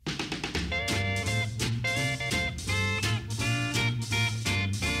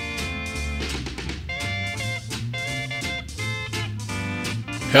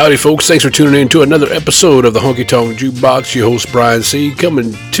Howdy, folks. Thanks for tuning in to another episode of the Honkytonk Jukebox. Your host, Brian C.,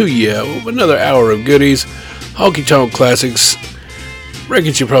 coming to you with another hour of goodies, honky-tonk classics,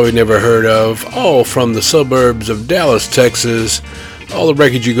 records you probably never heard of, all from the suburbs of Dallas, Texas. All the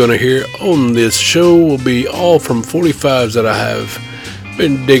records you're going to hear on this show will be all from 45s that I have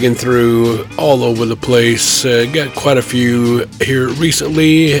been digging through all over the place. Got quite a few here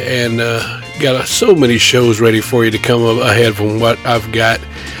recently, and got so many shows ready for you to come ahead from what I've got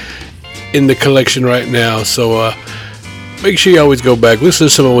in the collection right now. So make sure you always go back, listen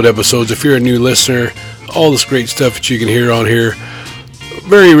to some old episodes. If you're a new listener, all this great stuff that you can hear on here,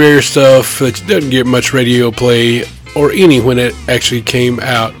 very rare stuff that doesn't get much radio play or any when it actually came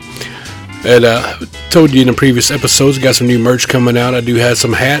out. And told you in the previous episodes, got some new merch coming out. I do have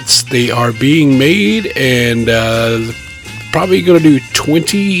some hats. They are being made, and probably going to do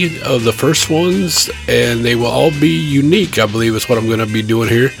 20 of the first ones, and they will all be unique, I believe is what I'm going to be doing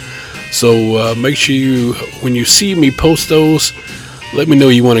here. So make sure you, when you see me post those, let me know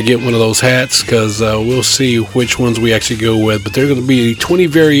you want to get one of those hats, because we'll see which ones we actually go with. But there are going to be 20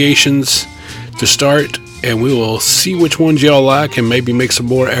 variations to start, and we will see which ones y'all like and maybe make some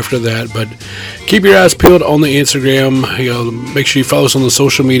more after that. But keep your eyes peeled on the Instagram. Make sure you follow us on the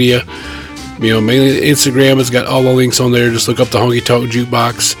social media. Mainly Instagram has got all the links on there. Just look up the Honkytonk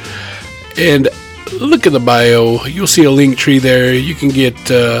Jukebox and look at the bio. You'll see a link tree there. You can get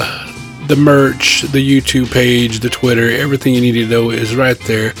the merch, the YouTube page, the Twitter, everything you need to know is right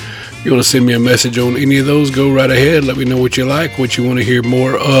there. If you want to send me a message on any of those, go right ahead. Let me know what you like, what you want to hear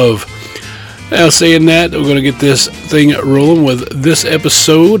more of. Now, saying that, we're going to get this thing rolling with this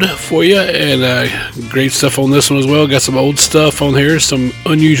episode for you, and great stuff on this one as well. Got some old stuff on here, some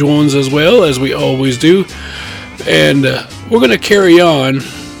unusual ones as well, as we always do. And we're going to carry on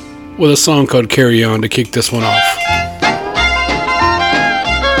with a song called Carry On to kick this one off.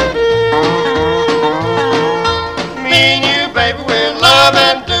 Me and you, baby, we're in love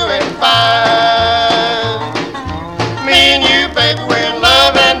and doing fine. Me and you, baby, we're in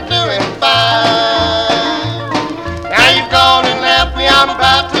love and doing fine. Now you've gone and left me, I'm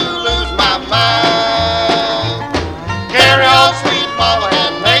about to lose my mind. Carry on, sweet mama,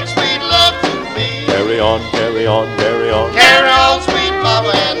 and make sweet love to me. Carry on, carry on, carry on. Carry on, sweet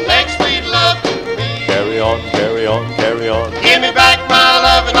mama, and make sweet love to me. Carry on, carry on, carry on. Give me back my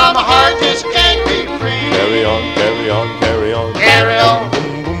love and all my heart just can't be free. Carry on, carry on, carry on. Carry on.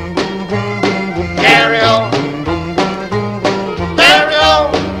 Carry on. Carry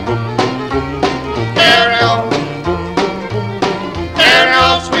on. Carry on. Carry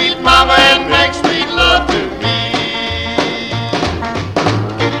on, sweet mama, and make sweet love to me.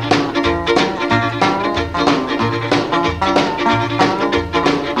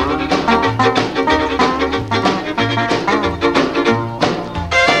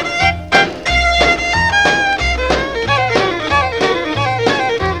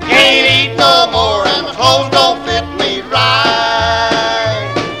 Can't eat no more and my clothes don't fit me right.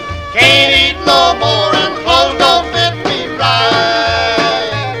 Can't eat no more and my clothes don't fit me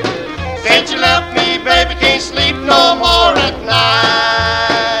right. Since you left me, baby, can't sleep no more at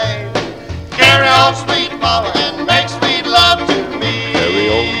night. Carry on, sweet mama, and make sweet love to me. Carry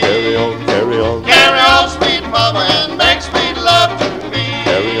on, carry on, carry on. Carry on, sweet mama, and make sweet love to me.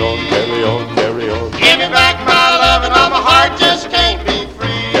 Carry on, carry on, carry on. Give me back my love and all my heart just can't be free.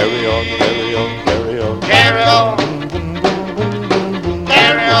 Carry on, carry on, carry on. Carry on.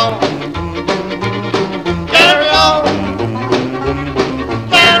 Carry on. Carry on.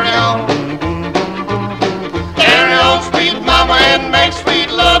 Carry on. Carry on, sweet mama, and make sweet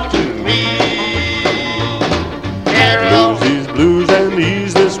love to me. Carry on. Blues these blues and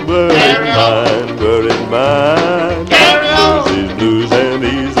ease this word Carry in on. mine, word in mine. Carry on. Blues these blues and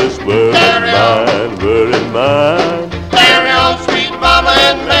ease this word Carry in on. mine, word in mine. Carry on, sweet mama,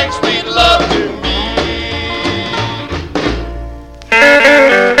 and make sweet love to me.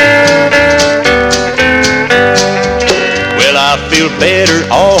 Well, I feel better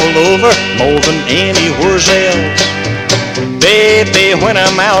all over, more than anywhere else. Baby, when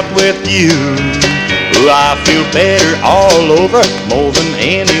I'm out with you, ooh, I feel better all over, more than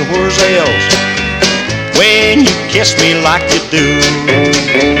anywhere else. When you kiss me like you do,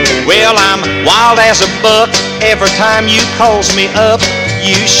 well, I'm wild as a buck. Every time you calls me up,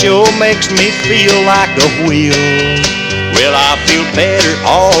 you sure makes me feel like a wheel. Well, I feel better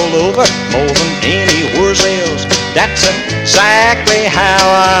all over, more than anywhere else. That's exactly how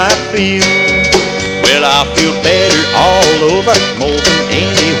I feel. Well, I feel better all over, more than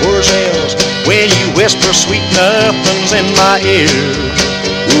anywhere else. When you whisper sweet nothings in my ear,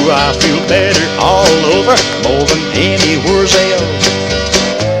 ooh, I feel better all over, more than anywhere else.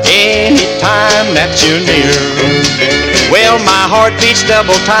 time that you're near. Well, my heart beats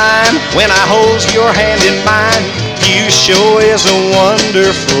double time when I hold your hand in mine. You sure is a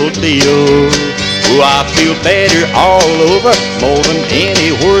wonderful deal. Oh, I feel better all over, more than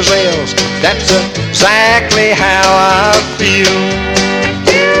anywhere else. That's exactly how I feel.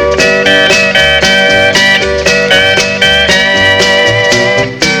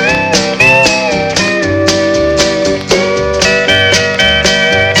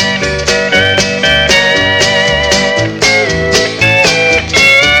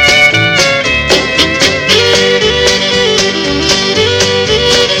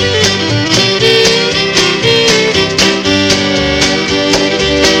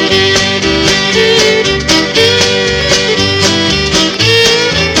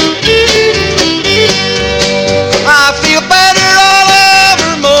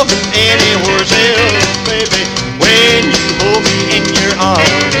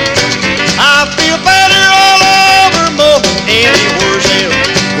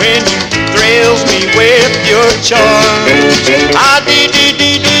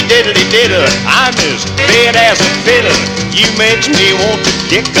 I'm as bad as a fiddle. You makes me want to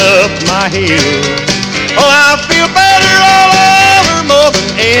kick up my heels. Oh, I feel better all over, more than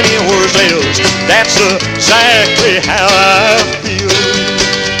anywhere else. That's exactly how I feel.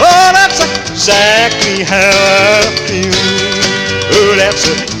 Oh, that's exactly how I feel. Oh, that's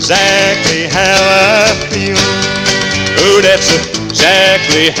exactly how I feel. Oh, that's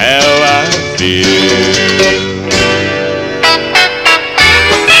exactly how I feel.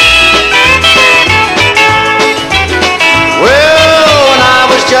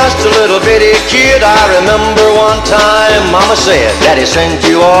 Just a little bitty kid, I remember one time Mama said Daddy sent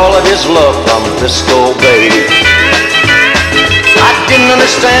you all of his love from Frisco Bay. I didn't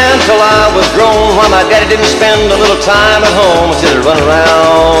understand till I was grown why my daddy didn't spend a little time at home instead of running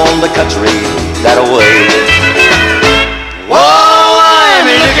around the country that away. Whoa, I'm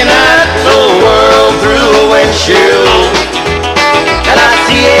looking at the world through a windshield, and I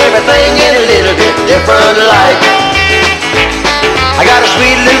see everything in a little bit different light. I got a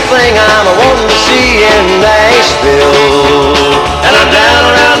sweet little thing I'm wanting to see in Nashville, and I'm down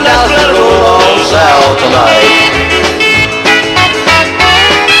around Dallas and roll on south tonight.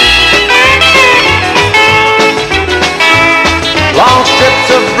 Long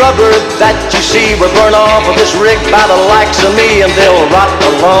strips of rubber that you see were burned off of this rig by the likes of me, and they'll rot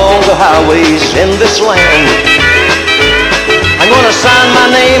along the highways in this land. I'm gonna sign my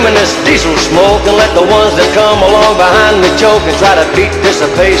name in this diesel smoke and let the ones that come along behind me choke and try to beat this a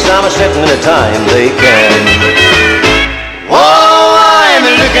pace I'm setting in a time they can. Whoa, I'm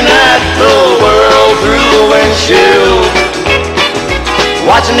looking at the world through a windshield,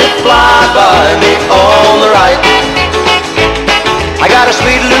 watching it fly by me on the right. I got a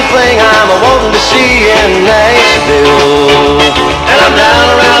sweet little thing I'm wanting to see in Nashville, and I'm down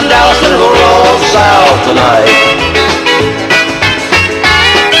around Dallas and roll on south tonight.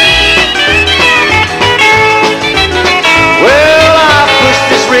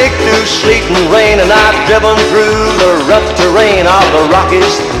 Through sleet and rain, and I've driven through the rough terrain of the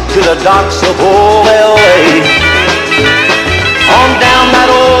Rockies to the docks of old L.A. On down that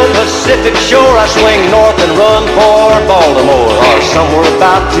old Pacific shore, I swing north and run for Baltimore, or somewhere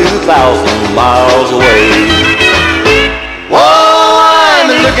about 2,000 miles away. Whoa, I'm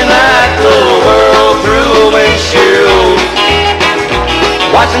looking at the world through a windshield,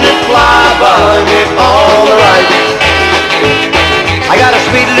 watching it fly by me on the right. I got a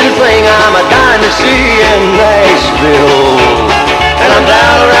sweet little thing I'm dying to see in Nashville, and I'm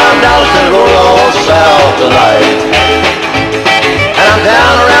down around Dallas and roll on south tonight. And I'm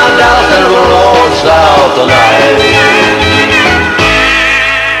down around Dallas and roll on south tonight.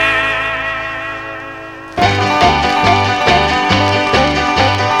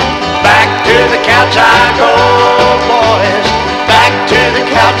 Back to the couch I go, boys. Back to the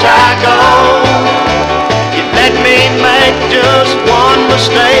couch I go. You let me make just one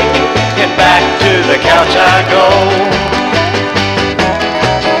mistake, and back to the couch I go.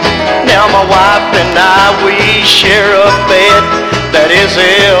 Now my wife and I, we share a bed. That is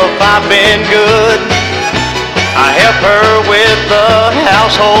if I've been good. I help her with the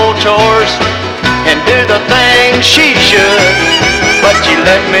household chores and do the things she should. But you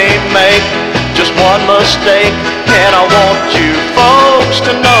let me make just one mistake, and I want you folks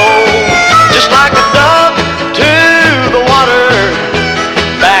to know, just like a dove to the water,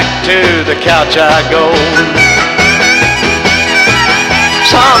 back to the couch I go.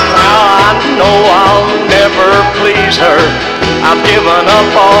 Somehow I know I'll never please her. I've given up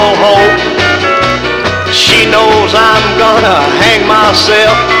all hope. She she knows I'm gonna hang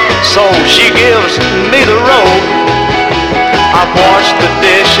myself, so she gives me the rope. I've washed the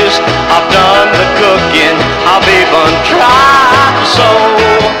dishes, I've done the cooking, I've even tried to sew.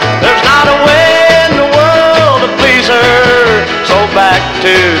 There's not a way in the world to please her, so back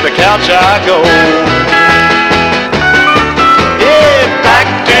to the couch I go. Yeah, back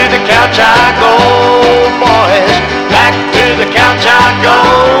to the couch I go, boys. Back to the couch I go.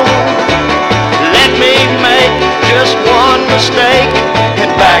 Let me make just one mistake, and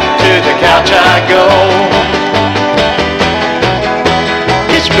back to the couch I go.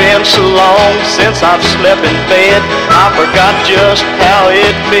 It's been so long since I've slept in bed, I forgot just how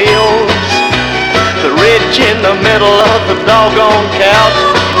it feels. The ridge in the middle of the doggone couch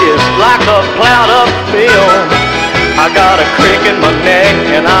is like a cloud of film. I got a crick in my neck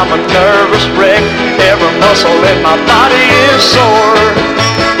and I'm a nervous wreck. Every muscle in my body is sore.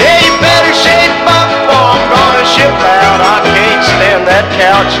 Yeah, you better shape up or I'm gonna ship out. I can't stand that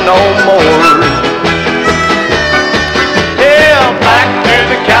couch no more. Yeah, back to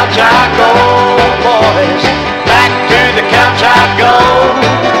the couch I go, boys. Back to the couch I go.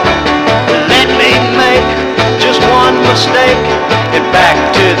 Let me make just one mistake, and back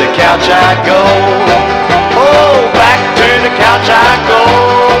to the couch I go. Oh, back to the couch I go,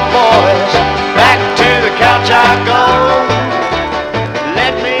 boys. Back to the couch I go.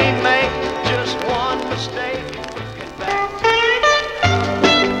 Let me make just one mistake, and back to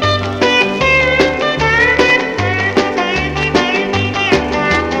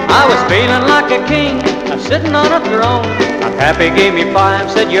I was feeling like a king, sitting on a throne. My pappy gave me 5,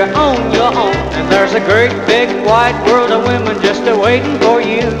 said you're on your own. And there's a great big wide world of women just a-waiting for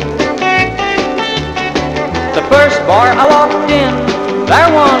you. The first bar I walked in,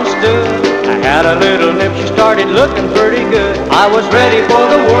 there one stood. I had a little nip, she started looking pretty good. I was ready for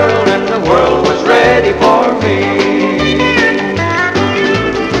the world and the world was ready for me.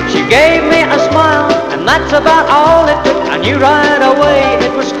 She gave me a smile, and that's about all it took. I knew right away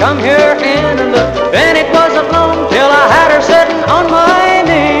it was come here in and look. Then it wasn't long till I had her sitting on my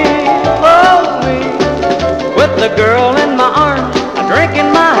knee. Oh, me, with the girl in my arms, a drink in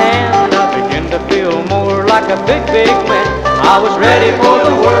my hand, I began to feel more like a big, big man. I was ready for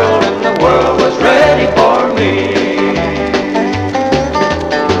the world and the world was ready for me.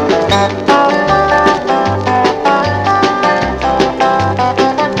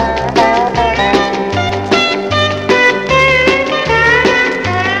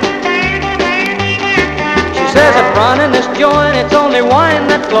 In this joint, it's only wine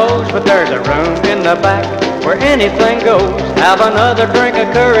that flows, but there's a room in the back where anything goes. Have another drink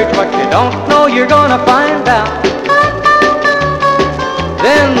of courage, what you don't know you're gonna find out.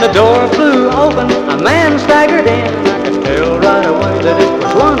 Then the door flew open, a man staggered in. I could tell right away that it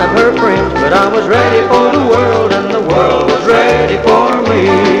was one of her friends, but I was ready for the world and the world was ready for me.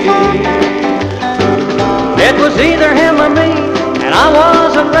 It was either him or me, and I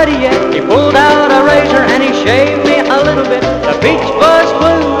wasn't ready yet. He pulled out a razor and he shaved me a little bit. The beach was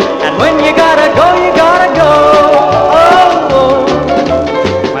blue, and when you gotta go, you gotta go. Oh, oh.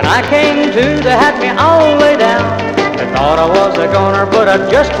 When I came to, they had me all the way down. They thought I was a goner, but I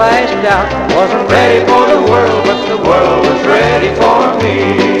just passed out. Wasn't ready for the world, but the world was ready for me.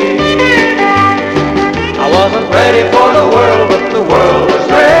 I wasn't ready for the world, but the world was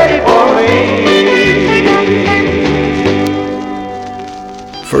ready for me.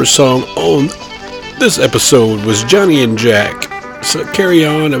 First song on this episode was Johnny and Jack. So Carry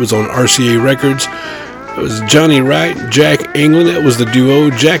On, it was on RCA Records. It was Johnny Wright, Jack England, that was the duo.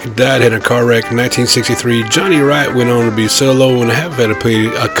 Jack died in a car wreck in 1963. Johnny Wright went on to be solo, and I have had to play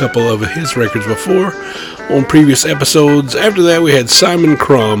a couple of his records before on previous episodes. After that, we had Simon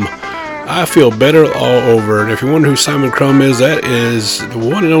Crumb, I Feel Better All Over. And if you wonder who Simon Crumb is, that is the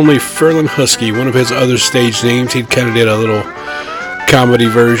one and only Ferlin Husky, one of his other stage names. He kind of did a little comedy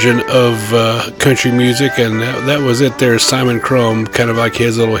version of country music, and that was it there. Simon Crumb, kind of like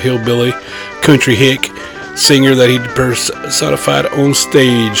his little hillbilly country hick singer that he personified on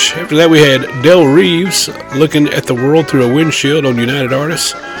stage. After that, we had Del Reeves, Looking at the World Through a Windshield on United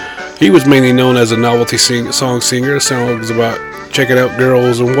Artists. He was mainly known as a novelty song singer. Songs about checking out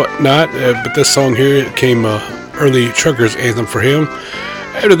girls and whatnot, but this song here, it came early trucker's anthem for him.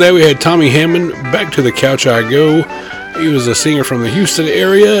 After that, we had Tommy Hammond, Back to the Couch I Go. He was a singer from the Houston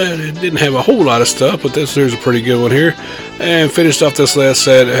area and didn't have a whole lot of stuff, but there's a pretty good one here. And finished off this last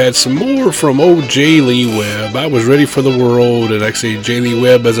set, I had some more from old J. Lee Webb. I was ready for the world, and actually J. Lee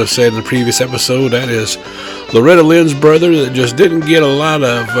Webb, as I've said in the previous episode, that is Loretta Lynn's brother that just didn't get a lot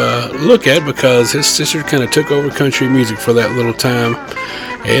of look at because his sister kind of took over country music for that little time.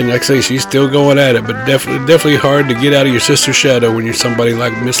 And like I say, she's still going at it, but definitely hard to get out of your sister's shadow when you're somebody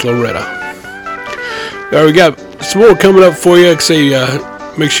like Miss Loretta. All right, we got some more coming up for you. Like I say,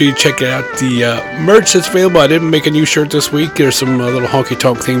 make sure you check out the merch that's available. I didn't make a new shirt this week. There's some little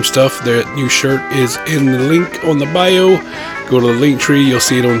honky-tonk themed stuff. The new shirt is in the link on the bio. Go to the link tree. You'll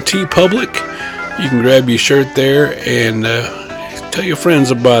see it on TeePublic. You can grab your shirt there and tell your friends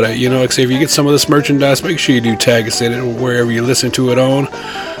about it. You know, like I say, if you get some of this merchandise, make sure you do tag us in it wherever you listen to it on,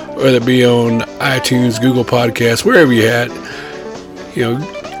 whether it be on iTunes, Google Podcasts, wherever you're at. You know,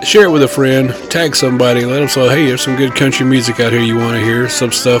 share it with a friend, tag somebody, let them know, hey, there's some good country music out here you want to hear,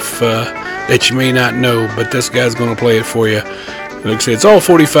 some stuff that you may not know, but this guy's going to play it for you. Like I said, it's all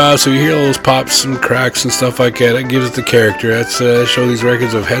 45, so you hear all those pops and cracks and stuff like that. It gives it the character. That's show these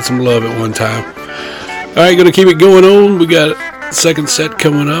records have had some love at one time. All right, going to keep it going on. We got a second set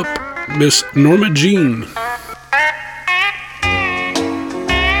coming up. Miss Norma Jean.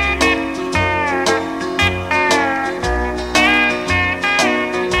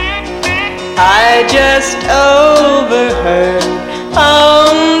 I just overheard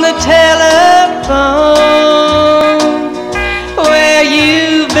on the telephone where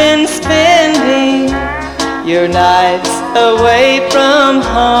you've been spending your nights away from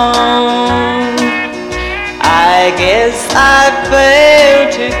home. I guess I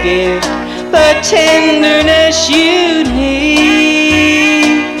failed to give the tenderness you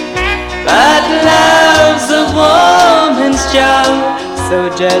need, but love's a woman's job. So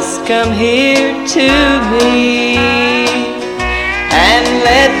just come here to me and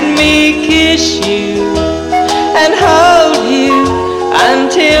let me kiss you and hold you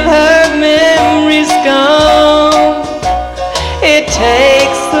until her memory's gone. It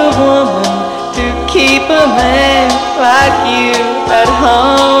takes a woman to keep a man like you at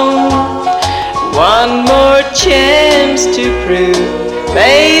home. One more chance to prove,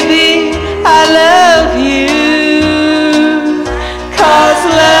 baby, I love you. 'Cause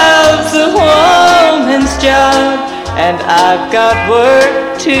love's a woman's job, and I've got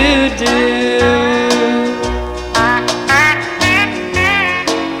work to do.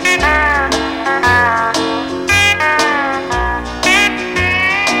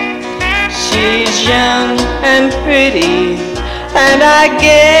 She's young and pretty, and I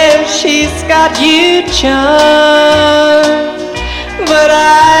guess she's got you charmed, but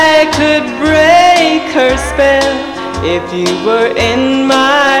I could break her spell if you were in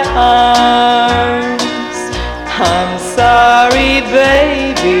my arms. I'm sorry,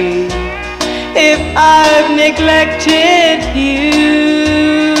 baby, if I've neglected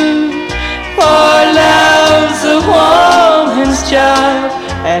you, for love's a woman's job,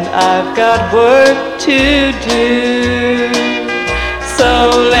 and I've got work to do. So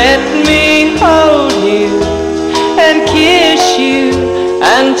let me hold you and kiss you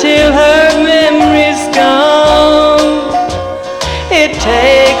until her memory's gone. It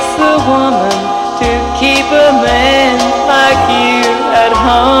takes a woman to keep a man like you at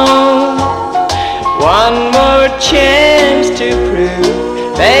home. One more chance to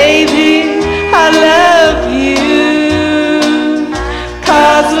prove, baby, I love you.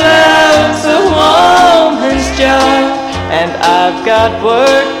 'Cause love's a woman's job, and I've got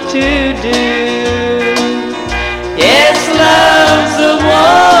work to do. Yes, love's a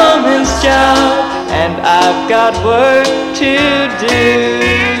woman's job, and I've got work to do.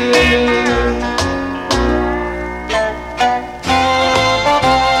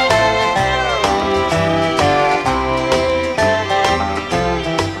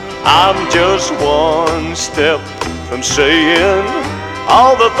 I'm just one step from saying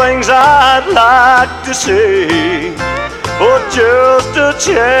all the things I'd like to say. For just a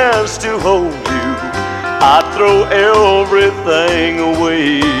chance to hold you, I'd throw everything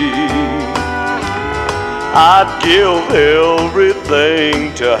away. I'd give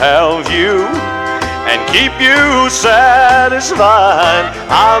everything to have you and keep you satisfied.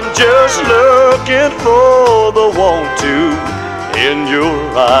 I'm just looking for the want to in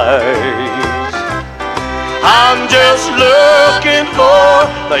your eyes. I'm just looking for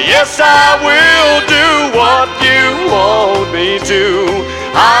the yes, I will do what you want me to.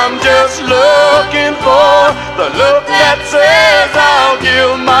 I'm just looking for the look that says I'll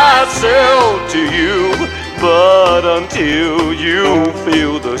give myself to you. But until you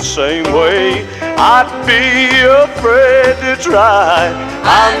feel the same way, I'd be a afraid to try.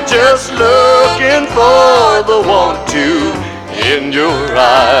 I'm just looking for the want to in your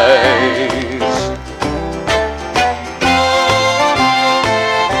eyes.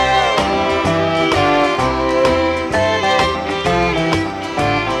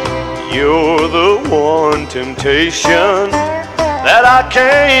 You're the one temptation that I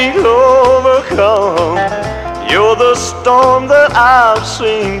can't overcome. You're the storm that I've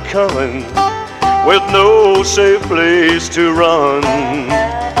seen coming with no safe place to run.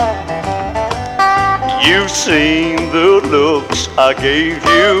 You've seen the looks I gave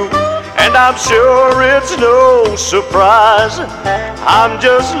you, and I'm sure it's no surprise. I'm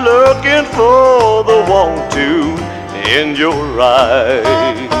just looking for the want to in your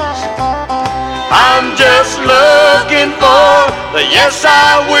eyes. I'm just looking for the yes,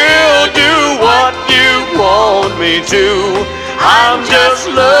 I will do what you want me to. I'm just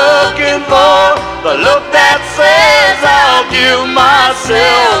looking for the look that says I'll give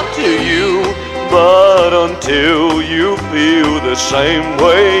myself to you. But until you feel the same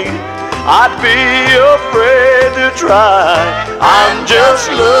way, I'd be afraid to try. I'm just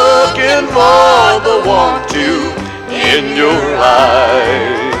looking for the want to in your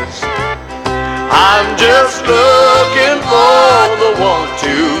eyes. I'm just looking for the want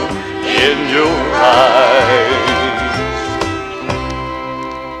to in your eyes.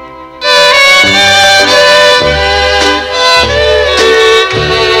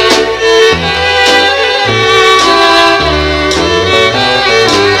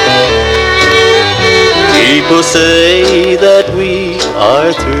 People say that we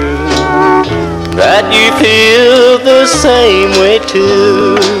are through, that you feel the same way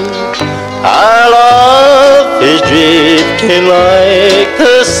too. Our love is drifting like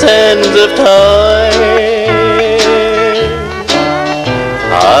the sands of time.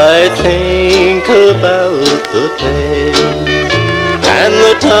 I think about the day and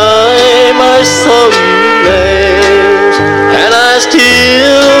the time I saw you last, and I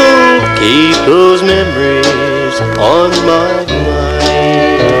still keep those memories on my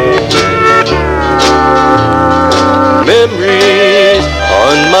mind. Memories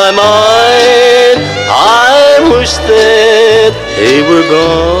on my mind, I wish that they were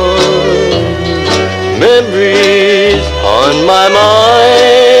gone. Memories on my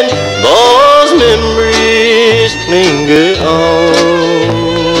mind, those memories linger on.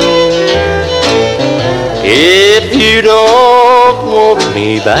 If you don't want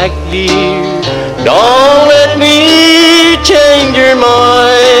me back, dear, don't let me change your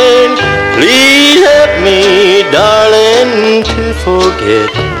mind. Please help me, darling, to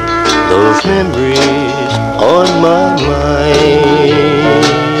forget those memories on my mind.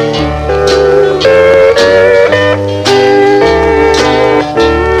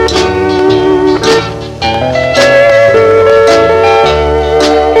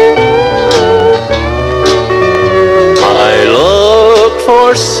 I look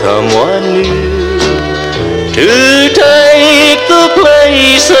for someone new to take the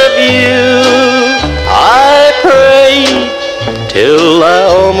place of you. I prayed till I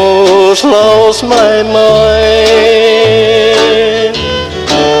almost lost my mind.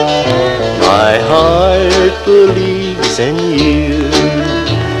 My heart believes in you.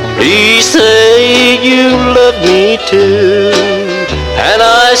 Please say you love me too, and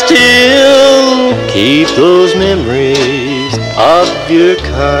I still keep those memories of your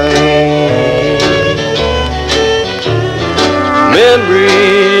kind.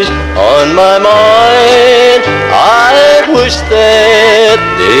 Memories on my mind, I wish that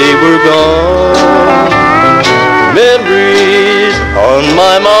they were gone. Memories on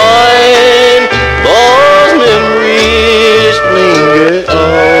my mind, those memories linger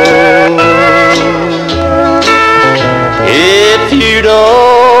on. If you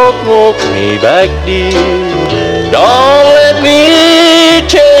don't want me back, dear, don't let me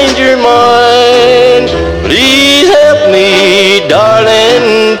change your mind. Please help me,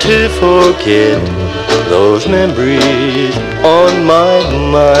 darling, to forget those memories on my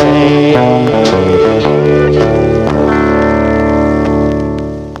mind.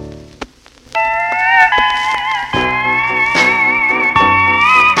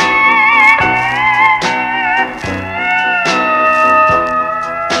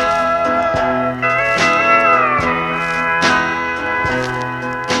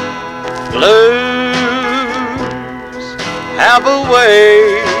 Blues have a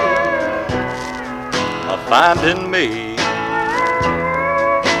way of finding me.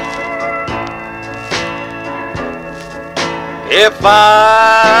 If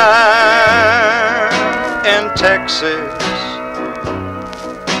I'm in Texas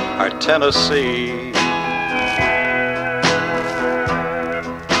or Tennessee,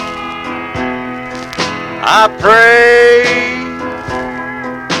 I pray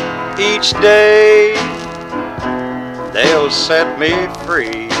each day they'll set me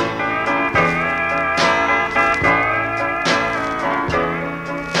free.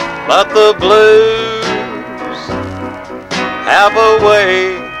 But the blues have a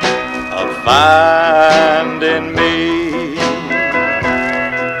way of finding me.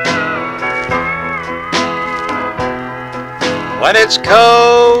 When it's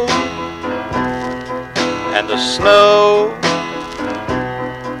cold and the snow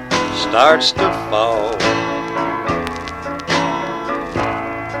starts to fall,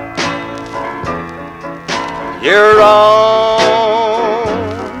 you're on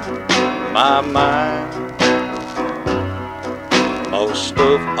my mind most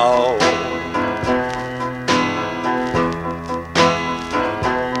of all.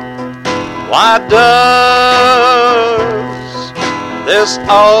 Why does this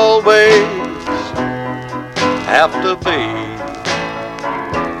always have to be?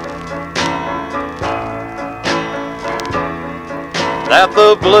 That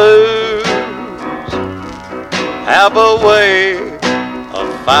the blues have a way of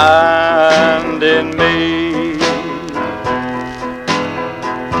finding me.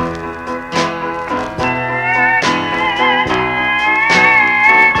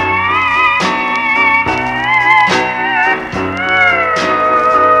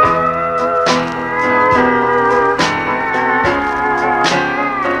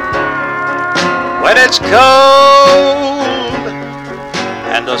 When it's cold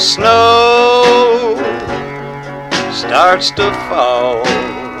and the snow starts to fall,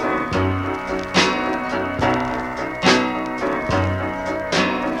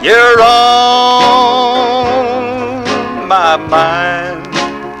 you're on my mind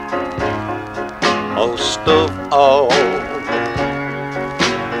most of all.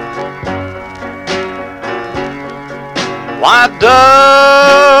 Why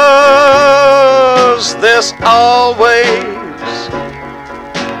does this always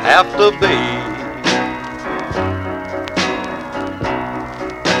have to be?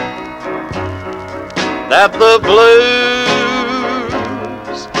 That the blues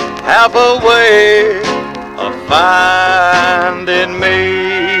have a way of finding me.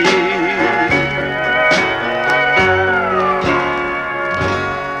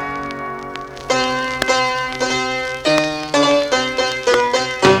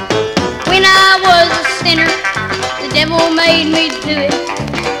 When I was a sinner, the devil made me do it.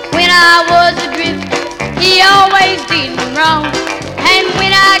 When I was adrift, he always did me wrong. And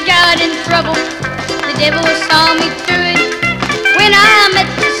when I got in trouble, the devil saw me through it. When I met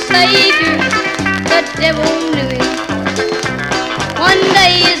the Savior, the devil knew it. One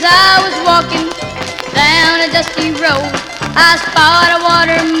day as I was walking down a dusty road, I spotted a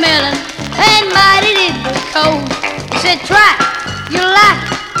watermelon, and mighty it was cold. He said, "Try it, you'll like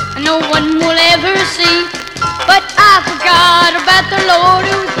it, and no one will ever see." But I forgot about the Lord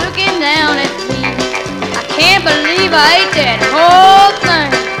who was looking down at me. I can't believe I ate that whole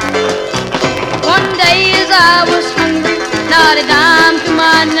thing. One day as I was hungry, not a dime to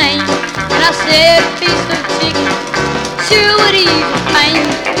my name, and I said a piece of chicken sure would ease the pain.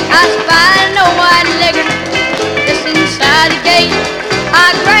 I spied an old white-legger just inside the gate.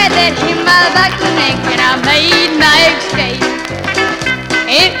 I grabbed at him by the back of the neck and I made my escape.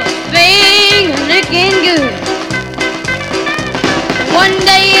 It was big and looking good. One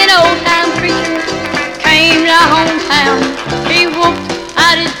day an old-time preacher came to our hometown. He whooped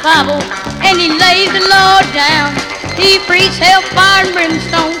out his Bible and he laid the Lord down. He preached hellfire and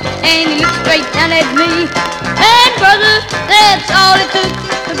brimstone and he looked straight down at me. And brother, that's all it took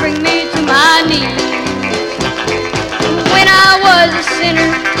to bring me to my knees. When I was a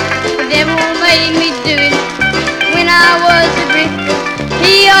sinner, the devil made me do it. When I was a drifter,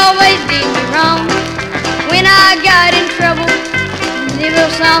 he always did me wrong. When I got in trouble, the devil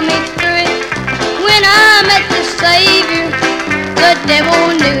saw me through it. When I met the Savior, the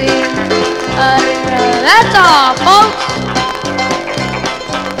devil knew it. That's all, folks.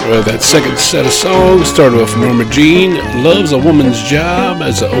 Well, that second set of songs started with Norma Jean, Loves a Woman's Job,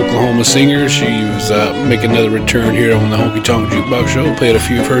 as an Oklahoma singer. She was making another return here on the Honkytonk Jukebox Show. Played a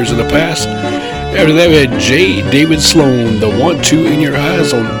few of hers in the past. After that, we had J. David Sloan, The Want To in Your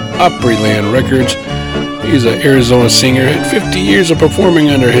Eyes on Opryland Records. He's an Arizona singer, had 50 years of performing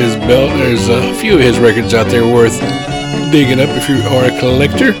under his belt. There's a few of his records out there worth digging up if you are a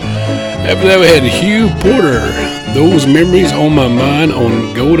collector. After that, we had Hugh Porter, Those Memories on My Mind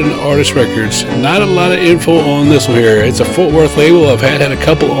on Golden Artist Records. Not a lot of info on this one here. It's a Fort Worth label. I've had a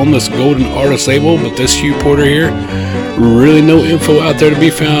couple on this Golden Artist label, but this Hugh Porter here, really no info out there to be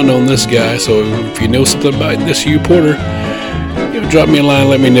found on this guy. So if you know something about this Hugh Porter, drop me a line,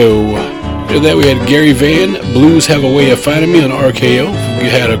 let me know. After that, we had Gary Vann, Blues Have a Way of Finding Me on RKO. We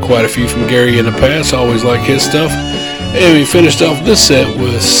had quite a few from Gary in the past, always like his stuff. And we finished off this set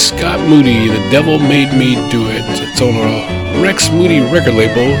with Scott Moody, The Devil Made Me Do It. It's on a Rex Moody record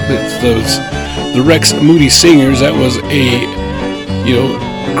label. It's the Rex Moody Singers. That was a,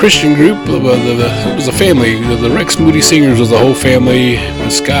 Christian group. It was a family. The Rex Moody Singers was the whole family,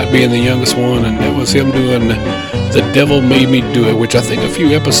 with Scott being the youngest one, and that was him doing The Devil Made Me Do It, which I think a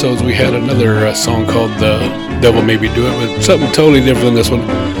few episodes we had another song called The Devil Made Me Do It, but something totally different than this one.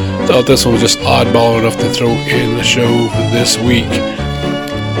 Thought this one was just oddball enough to throw in the show this week.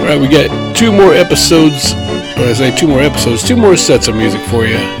 Alright, we got two more sets of music for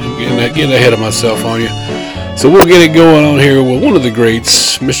you. I'm getting ahead of myself on you. So we'll get it going on here with one of the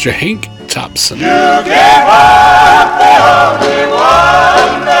greats, Mr. Hank Thompson. You gave up the only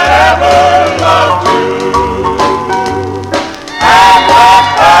one that ever loved you, and went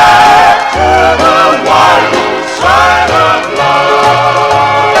back to the wild side of life.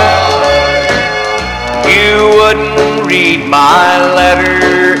 You wouldn't read my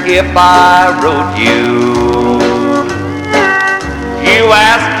letter if I wrote you. You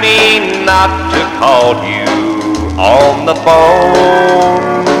asked me not to call you on the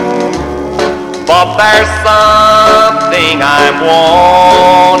phone, but there's something I'm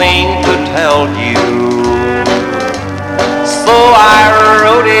wanting to tell you. So I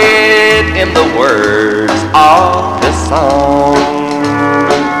wrote it in the words of this song.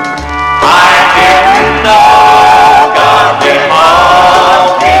 I didn't know God did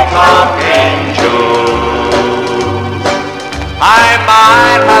honky-tonk angels. I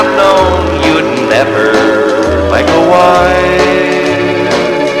might have known you'd never make a wife.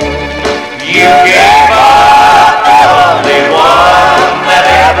 You gave up the only one that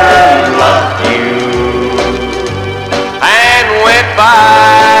ever loved you, and went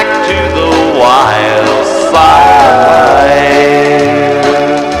back to the wild side of life.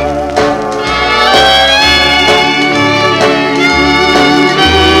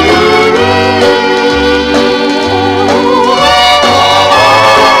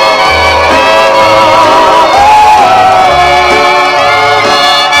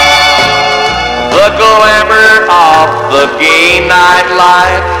 The glamour of the gay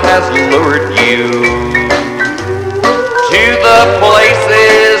nightlife has lured you to the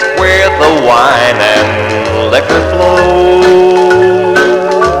places where the wine and liquor flow,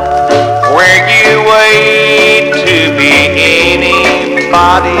 where you wait to be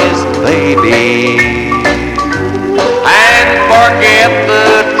anybody's baby and forget the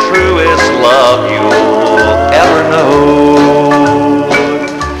truest love you'll ever know.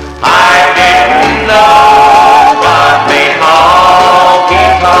 God made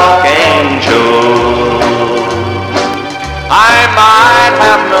honky-tonk angels. I might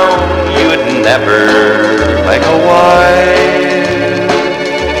have known you'd never make a wife.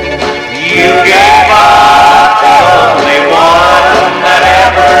 You gave up the only one that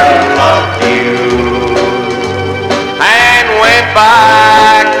ever loved you, and went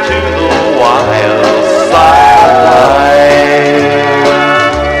back to the wild side of life.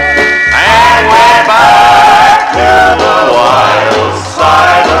 Back to the wild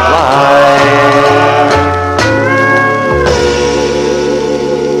side of life.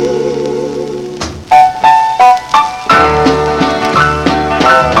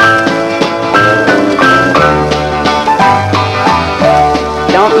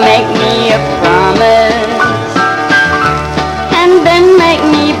 Don't make me a promise and then make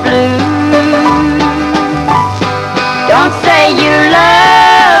me blue. Don't say you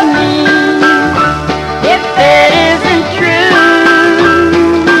love me if it isn't true.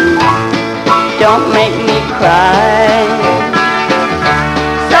 Don't make me cry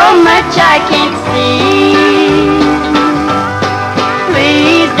so much I can't see.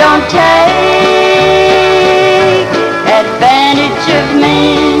 Please don't take advantage of me.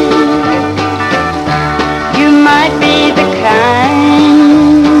 You might be the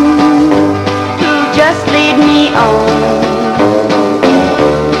kind who'll just lead me on.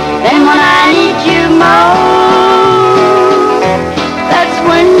 Then when I need you most, that's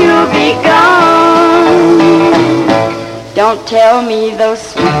when you'll be gone. Don't tell me those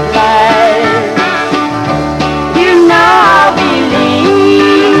sweet lies. You know I'll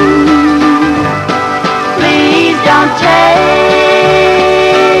believe. Please don't take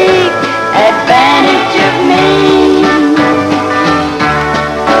advantage of me.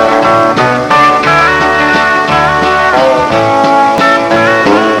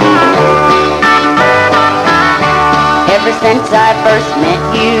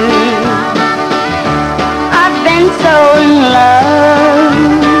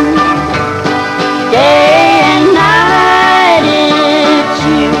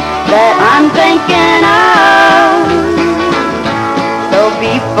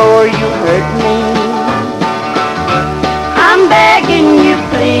 before you hurt me. I'm begging you,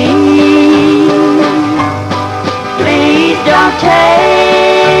 please, please don't take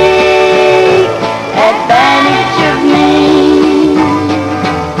advantage of me.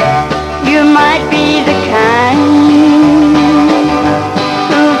 You might be the kind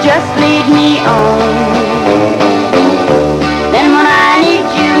who'll just lead me on. Then when I need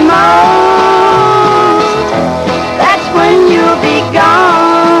you most, that's when you'll be gone.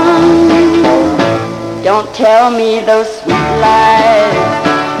 Don't tell me those sweet lies,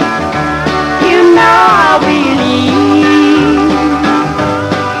 you know I'll believe.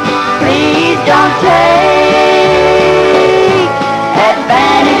 Please don't take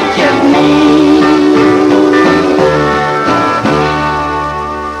advantage of me.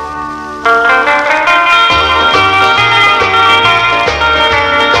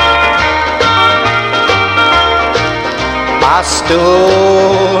 I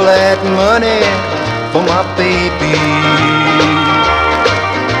stole that money for my baby.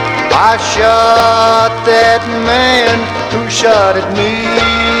 I shot that man who shot at me.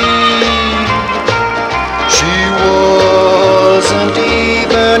 She wasn't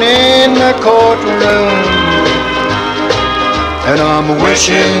even in the courtroom, and I'm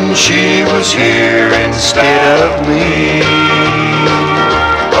wishing she was here instead of me.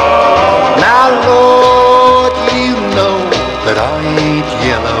 Now, Lord, you know that I ain't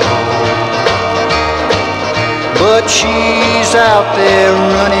yellow, but she's out there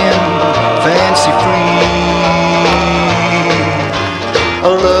running fancy free,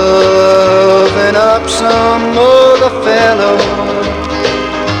 loving up some other fellow,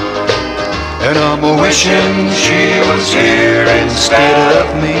 and I'm wishing she was here instead of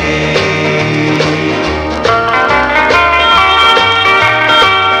me.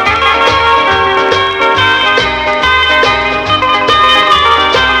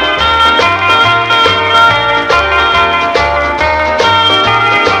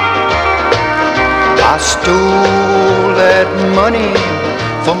 I stole that money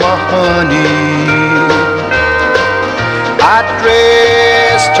for my honey. I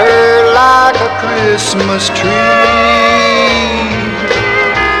dressed her like a Christmas tree.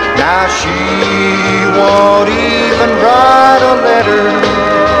 Now she won't even write a letter,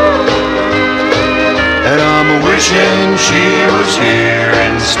 and I'm wishing she was here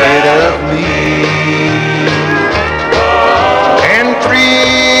instead of me. And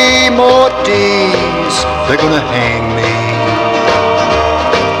 3 more days they're gonna hang me.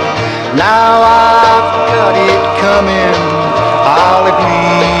 Now I've got it coming, I'll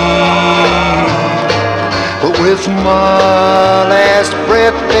agree, but with my last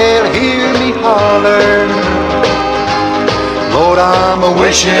breath they'll hear me holler, Lord, I'm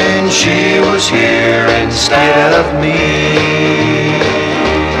wishing she was here instead of me.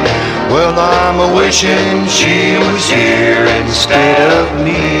 Well, I'm wishing she was here instead of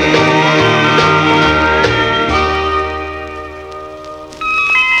me.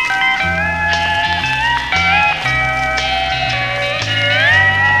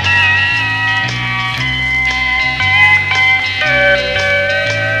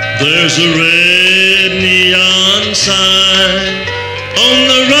 There's a red neon sign on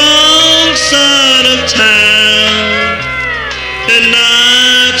the wrong side of town. At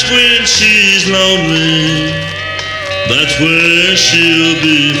nights when she's lonely, that's where she'll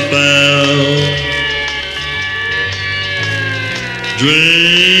be found.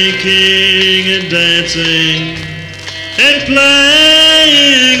 Drinking and dancing and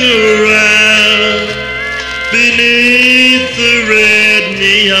playing around beneath the red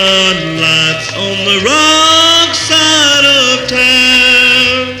neon lights on the wrong side of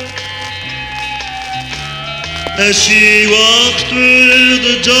town. As she walks through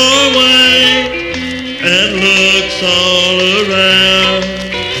the doorway and looks all around,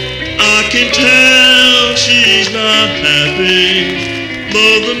 I can tell she's not happy,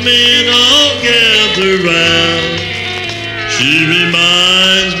 though the men all gather round. She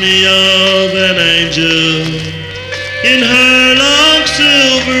reminds me of an angel in her long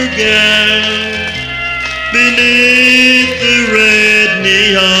silver gown, beneath the red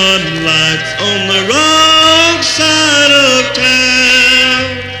neon lights on the wrong side of town.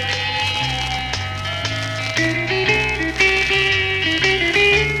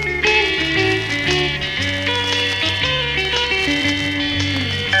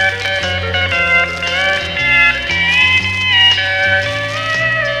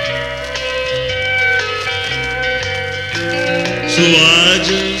 So I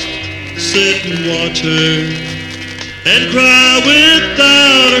just sit and watch her and cry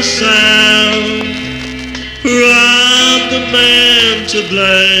without a sound. For I'm the man to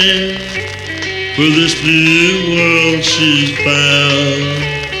blame for this new world she's found.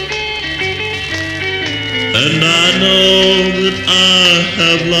 And I know that I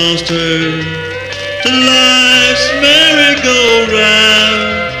have lost her to life's merry-go-round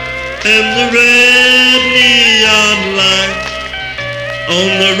and the red neon light on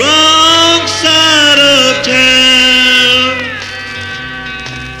the wrong side of town.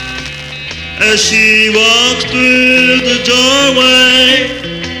 As she walks through the doorway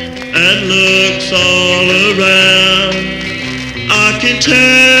and looks all around, I can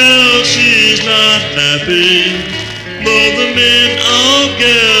tell she's not happy, but the men all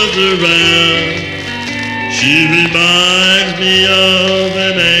gather round. She reminds me of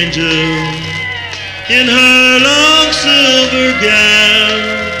an angel in her long silver gown,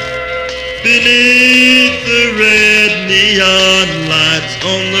 beneath the red neon lights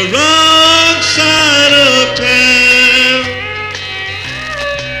on the wrong side of town.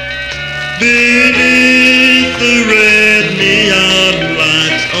 Beneath the red neon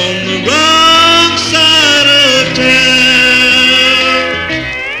lights on the wrong side of town.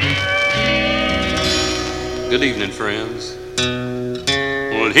 Good evening, friends.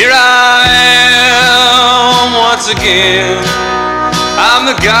 Well, here I am once again. I'm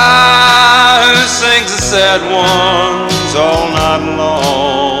the guy who sings the sad ones all night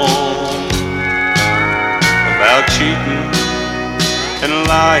long, about cheating and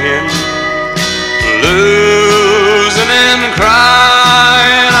lying, losing and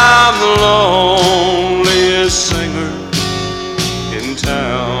crying. I'm the loneliest singer in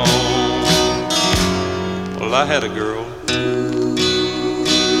town. Well, I had a girl,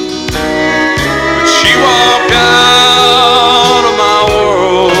 but she walked out of my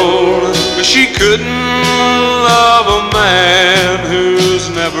world, but she couldn't love a man who's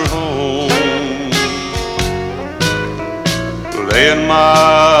never home. Playing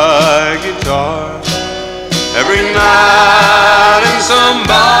my guitar every night in some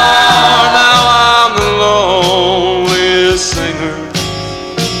bar. Now I'm the loneliest singer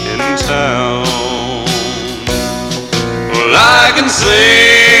in town. Well, I can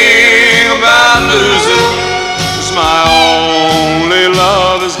sing about losing, 'cause my only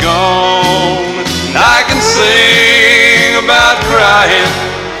love is gone. And I can sing about crying,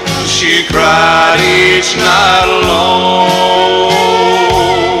 she cried each night alone.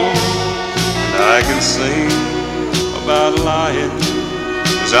 And I can sing about lying,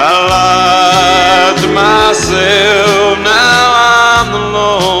 'cause I lied to myself. Now I'm the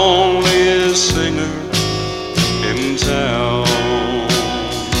loneliest singer in town.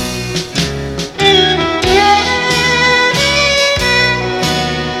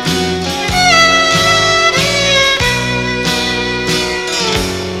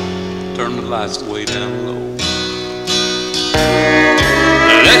 Turn the lights way down low.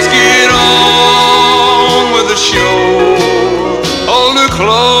 Let's get on with the show. Hold her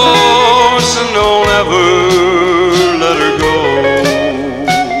close and don't ever let her go.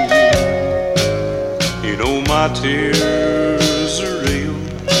 You know my tears are real,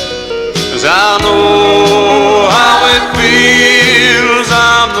 'cause I know how it feels.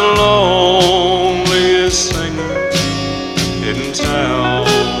 I'm the loneliest singer in town.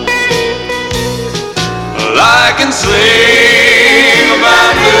 I can sing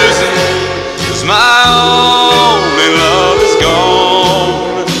about losing, 'cause my only love is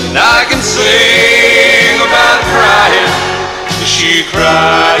gone. And I can sing about crying, 'cause she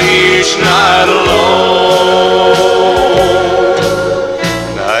cried each night alone.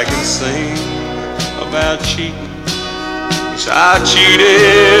 And I can sing about cheating, 'cause I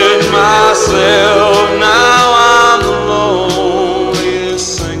cheated myself. Now I'm the loneliest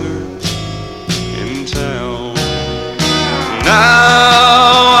singer in town.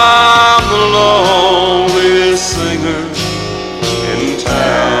 Now I'm the loneliest singer in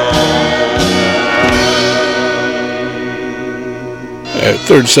town.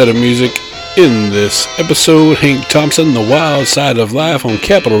 Third set of music in this episode, Hank Thompson, The Wild Side of Life on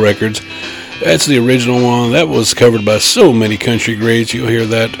Capitol Records. That's the original one. That was covered by so many country greats. You'll hear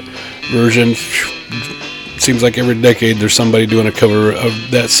that version. Seems like every decade there's somebody doing a cover of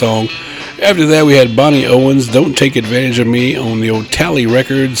that song. After that, we had Bonnie Owens, Don't Take Advantage of Me, on the old Tally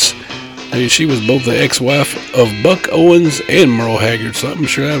Records. She was both the ex-wife of Buck Owens and Merle Haggard, so I'm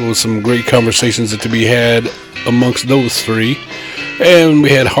sure that was some great conversations to be had amongst those three. And we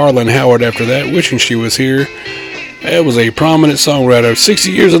had Harlan Howard after that, Wishing She Was Here. It was a prominent songwriter.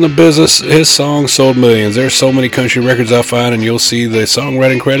 60 years in the business, his songs sold millions. There's so many country records I find, and you'll see the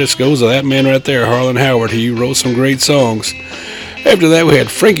songwriting credits goes to that man right there, Harlan Howard. He wrote some great songs. After that, we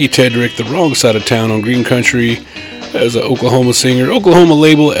had Frankie Tedrick, The Wrong Side of Town on Green Country as an Oklahoma singer, Oklahoma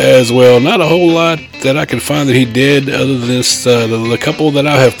label as well. Not a whole lot that I could find that he did, other than this, the couple that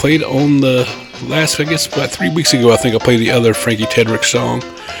I have played on the last, I guess about 3 weeks ago. I think I played the other Frankie Tedrick song,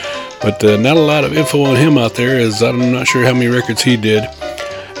 but not a lot of info on him out there, as I'm not sure how many records he did.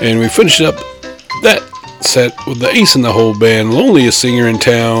 And we finished up that set with the Ace in the Hole Band, Loneliest Singer in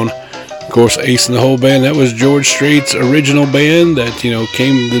Town. Of course, Ace in the Hole Band, that was George Strait's original band that,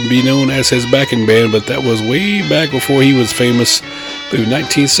 came to be known as his backing band, but that was way back before he was famous. I believe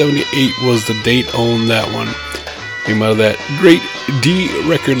 1978 was the date on that one. Came out of that great D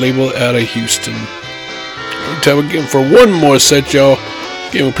record label out of Houston. Time again for one more set, y'all.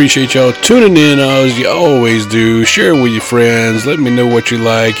 Again, appreciate y'all tuning in as you always do. Share with your friends. Let me know what you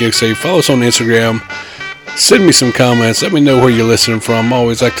like. Like I say, follow us on Instagram. Send me some comments. Let me know where you're listening from. I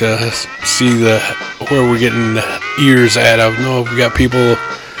always like to see where we're getting the ears at. I know we got people.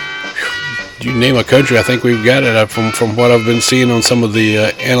 You name a country, I think we've got it from what I've been seeing on some of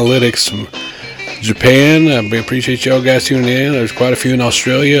the analytics. From Japan, I appreciate y'all guys tuning in. There's quite a few in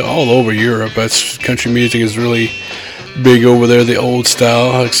Australia, all over Europe. That's country music is really big over there, the old style.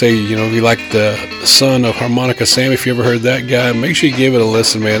 Like I say, if you like the son of Harmonica Sam, if you ever heard that guy, make sure you give it a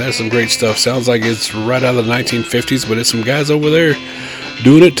listen, man. That's some great stuff. Sounds like it's right out of the 1950s, but it's some guys over there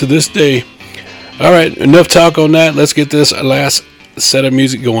doing it to this day. All right, enough talk on that. Let's get this last set of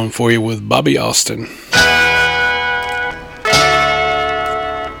music going for you with Bobby Austin.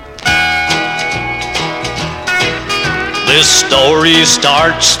 This story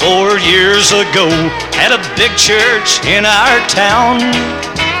starts 4 years ago at a big church in our town.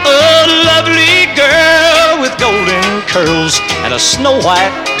 A lovely girl with golden curls and a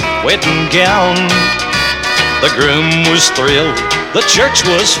snow-white wedding gown. The groom was thrilled, the church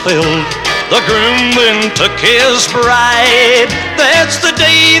was filled. The groom then took his bride. That's the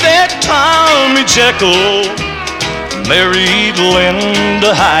day that Tommy Jekyll married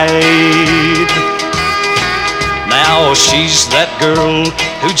Linda Hyde. Now she's that girl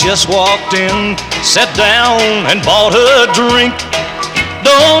who just walked in, sat down and bought a drink.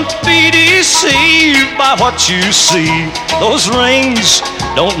 Don't be deceived by what you see. Those rings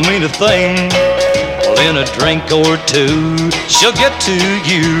don't mean a thing. Well, in a drink or two, she'll get to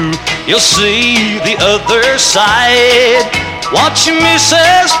you. You'll see the other side. Watch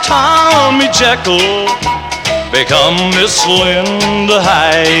Mrs. Tommy Jekyll become Miss Linda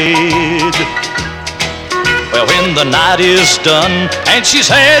Hyde. Well, when the night is done and she's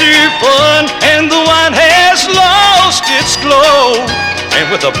had her fun and the wine has lost its glow, and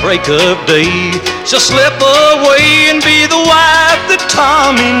with the break of day she'll slip away and be the wife that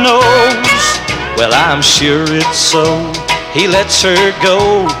Tommy knows. Well, I'm sure it's so. He lets her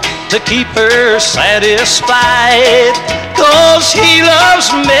go to keep her satisfied, 'cause he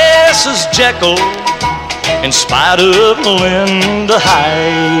loves Mrs. Jekyll in spite of Linda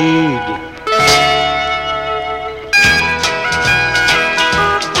Hyde.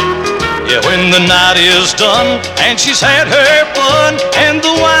 Yeah, when the night is done and she's had her fun and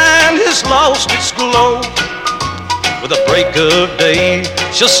the wine has lost its glow, with a break of day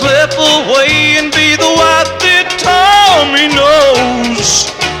she'll slip away and be the wife that Tommy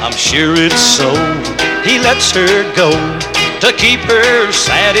knows. I'm sure it's so. He lets her go to keep her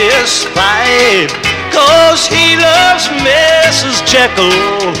satisfied, 'cause he loves Mrs. Jekyll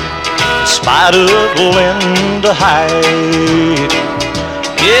in spite of Linda Hyde.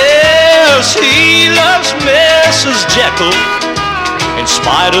 Yes, he loves Mrs. Jekyll in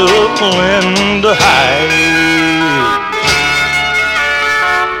spite of Linda Hyde.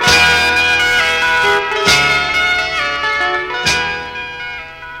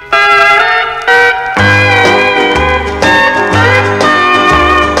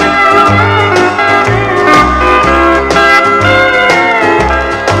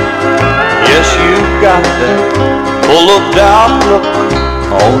 Yes, you've got that full of doubt look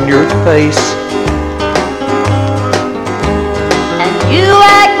on your face, and you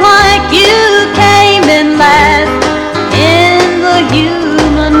act like you came in last in the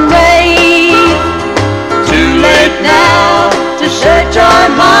human race. Too late now to search our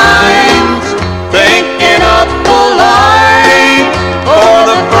minds, thinking up the line. For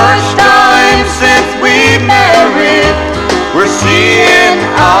the first time since we married, we're seeing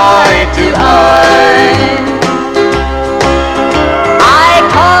eye to eye.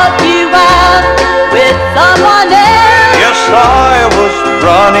 Someone else. Yes, I was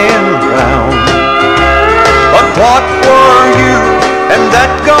running around, but what were you and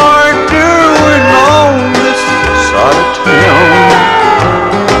that guy doing on this side of town?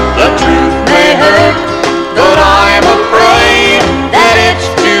 The truth may hurt, but I'm afraid that it's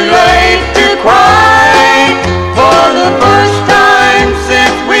too late to cry. For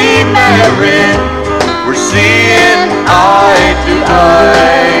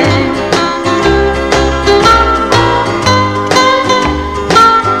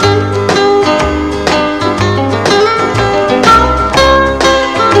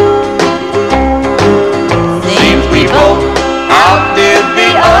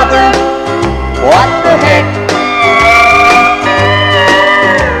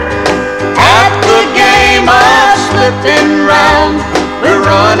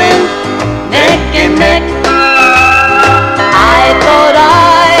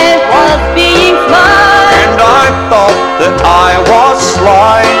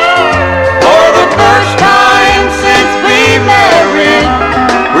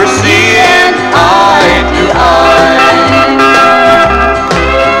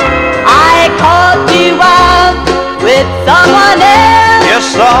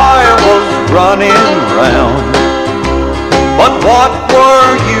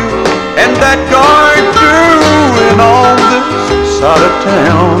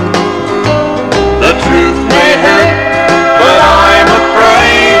town. The truth may hurt, but I'm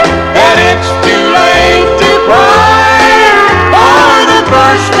afraid that it's too late to cry. For the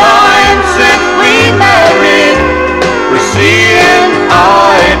first time since we married, we're seeing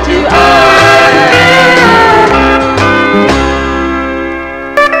eye to eye.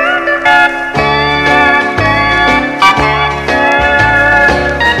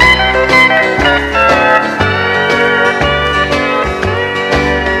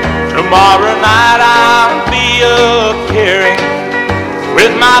 Tomorrow night I'll be appearing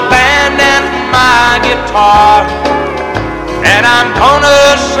with my band and my guitar, and I'm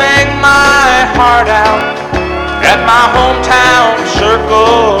gonna sing my heart out at my hometown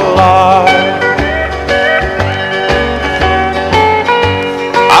Circle R.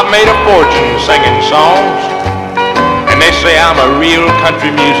 I've made a fortune singing songs, and they say I'm a real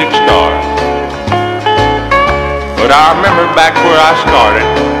country music star. But I remember back where I started,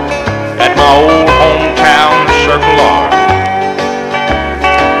 at my old hometown Circle R.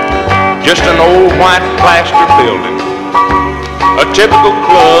 Just an old white plaster building, a typical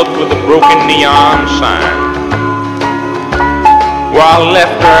club with a broken neon sign, where I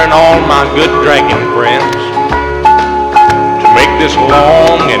left her and all my good drinking friends to make this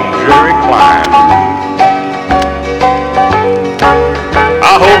long and dreary climb.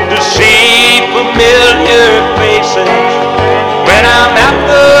 I hope to see familiar faces when I'm at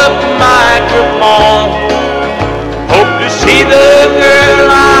the microphone. Hope to see the girl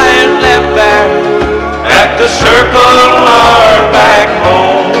I left there at the Circle R back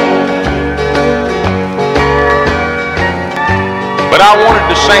home. But I wanted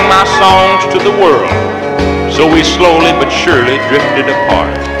to sing my songs to the world, so we slowly but surely drifted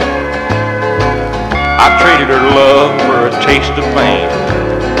apart. I traded her love for a taste of fame.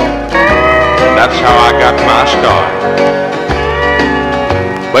 That's how I got my start.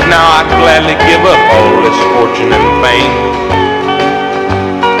 But now I'd gladly give up all this fortune and fame,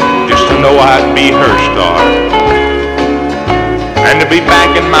 just to know I'd be her star, and to be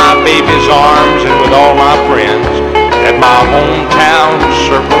back in my baby's arms and with all my friends at my hometown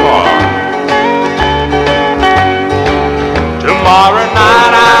Circle R. Tomorrow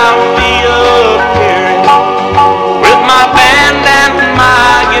night I'll be appearing with my band and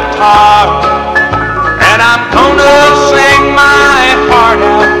my guitar, and I'm gonna sing my heart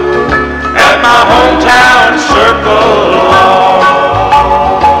out at my hometown Circle R.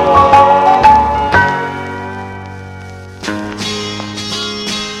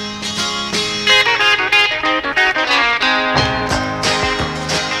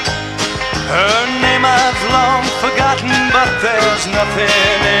 Her name I've long forgotten, but there's nothing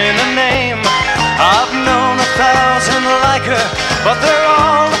in her name. I've known 1,000 like her, but they're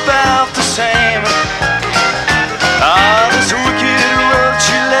all about the same. Ah, this wicked road,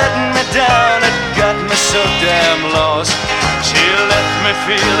 she let me down, it got me so damn lost. She left me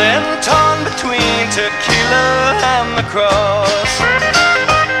feeling torn between tequila and the cross.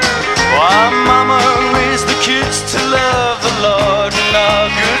 Why, Mama raised the kids to love the Lord and our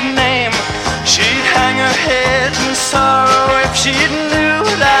good name. She'd hang her head in sorrow if she knew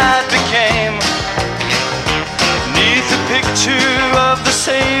what I became. Neath the picture of the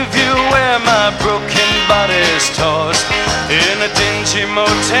Savior where my broken body's tossed, in a dingy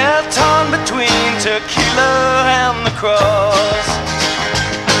motel torn between tequila and the cross.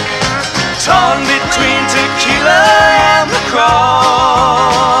 Torn between tequila and the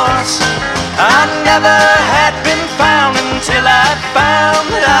cross. I never had been found until I found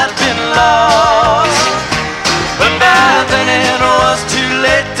that I'd been lost. But by then it was too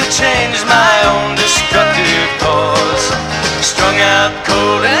late to change my own destructive course. Strung out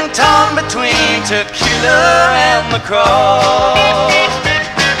cold and torn between tequila and the cross.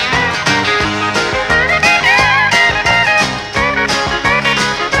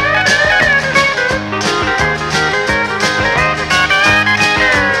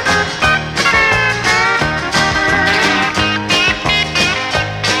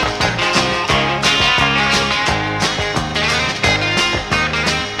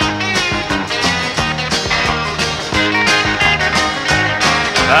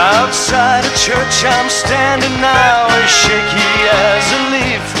 Outside a church I'm standing now, as shaky as a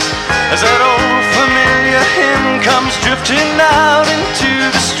leaf, as that old familiar hymn comes drifting out into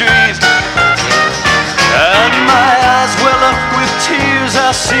the street. And my eyes well up with tears,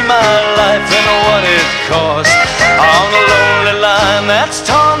 I see my life and what it cost, on the lonely line that's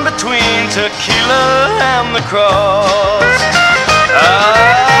torn between tequila and the cross.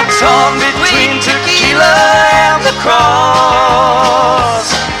 I'm torn between tequila and the cross.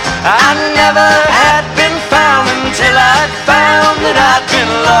 I never had been found until I found that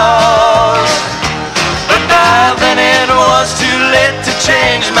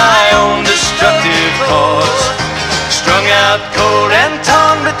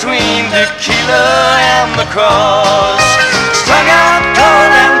between tequila and the cross. Strung out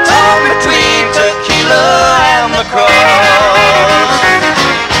cold and torn between tequila and the cross.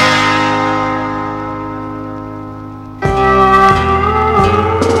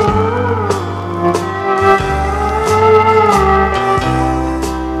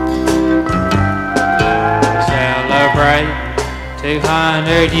 Celebrate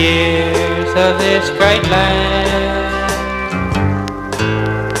 200 years of this great land,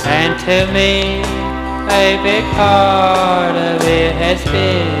 and to me a big part of it has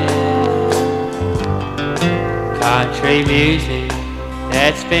been country music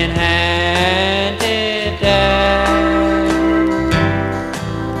that's been handed down,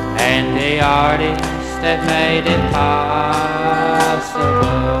 and the artists that made it possible.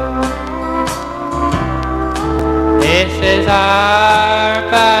 This is our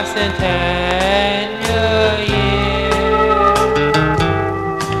bicentennial year,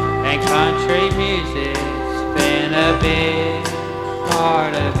 and country music's been a big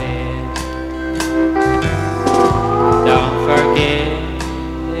part of it. Don't forget,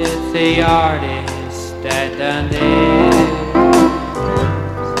 it's the artists that done this.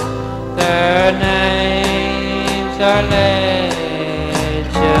 Their names are legends.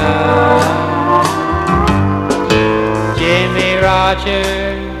 Jimmy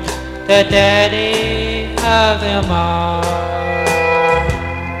Rogers, the daddy of them all.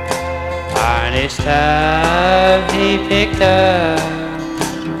 Finest stuff he picked up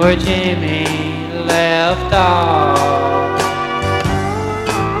where Jimmy left off.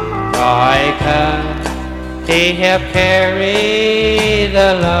 Roy Cup, he helped carry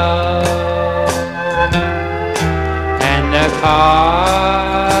the load, and the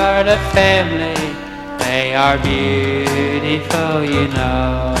Carter family, they are beautiful, you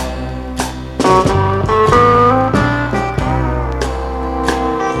know.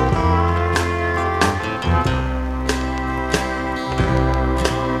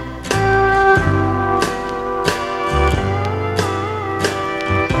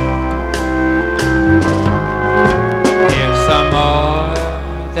 Here's some more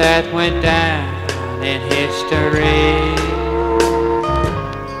that went down in history.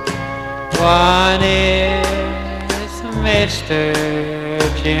 One is Mr.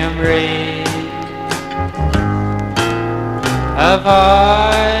 Jim Reed, a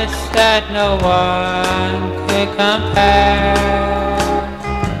voice that no one could compare.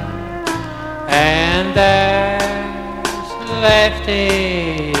 And there's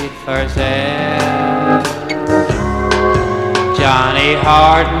Lefty Frizzell, Johnny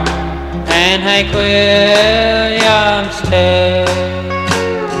Harden, and Hank Williams too.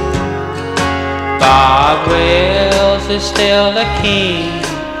 Bob Wills is still the king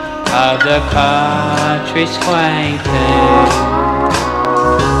of the country swing tune.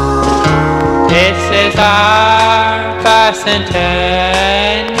 This is our bicentennial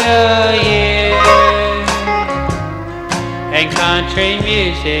year, and country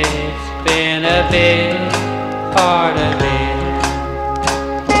music's been a big part of it.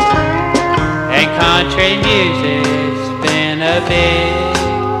 And country music's been a big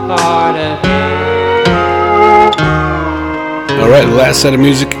part of it. Alright, last set of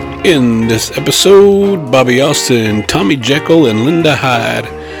music in this episode, Bobby Austin, Tommy Jekyll, and Linda Hyde.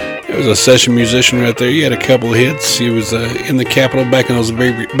 It was a session musician right there. He had a couple of hits. He was in the Capitol back in those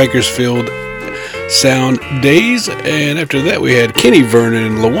Bakersfield sound days. And after that, we had Kenny Vernon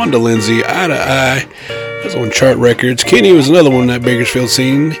and LaWanda Lindsay, Eye to Eye. That was on Chart Records. Kenny was another one in that Bakersfield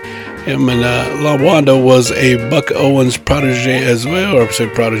scene. Him and LaWanda was a Buck Owens protege as well. Or I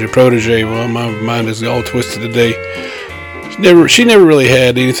said protege. Well, my mind is all twisted today. She never really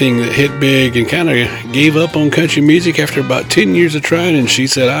had anything that hit big, and kind of gave up on country music after about 10 years of trying, and she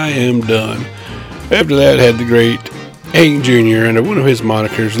said, I am done. After that, had the great Hank Jr. under one of his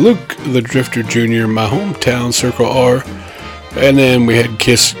monikers, Luke the Drifter Jr., My Hometown, Circle R. And then we had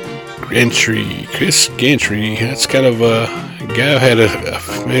Chris Gantry. That's kind of a guy who had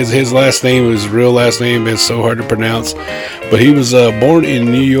his last name, his real last name is so hard to pronounce, but he was born in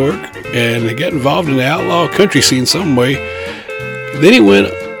New York, and he got involved in the outlaw country scene some way. Then he went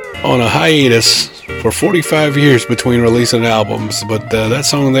on a hiatus for 45 years between releasing albums, but that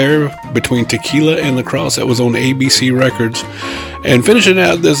song there, Between Tequila and the Cross, that was on ABC Records. And finishing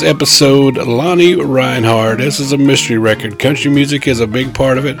out this episode, Lonnie Reinhardt. This is a mystery record. Country music is a big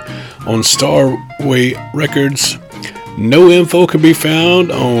part of it on Starway Records. No info can be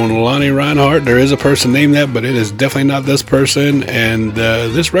found on Lonnie Reinhardt. There is a person named that, but it is definitely not this person. And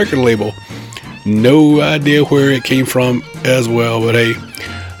this record label, no idea where it came from as well. But hey,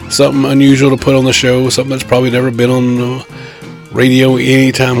 something unusual to put on the show, something that's probably never been on radio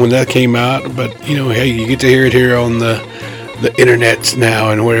anytime when that came out. But, hey, you get to hear it here on the internets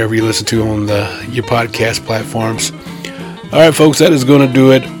now and wherever you listen to on your podcast platforms. All right, folks, that is going to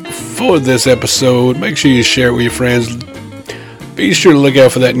do it for this episode. Make sure you share it with your friends. Be sure to look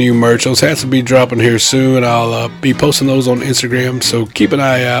out for that new merch. Those hats will be dropping here soon. I'll be posting those on Instagram, so keep an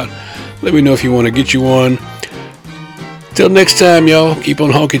eye out. Let me know if you want to get you one. Till next time, y'all, keep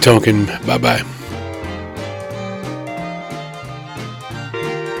on honky-tonking. Bye-bye.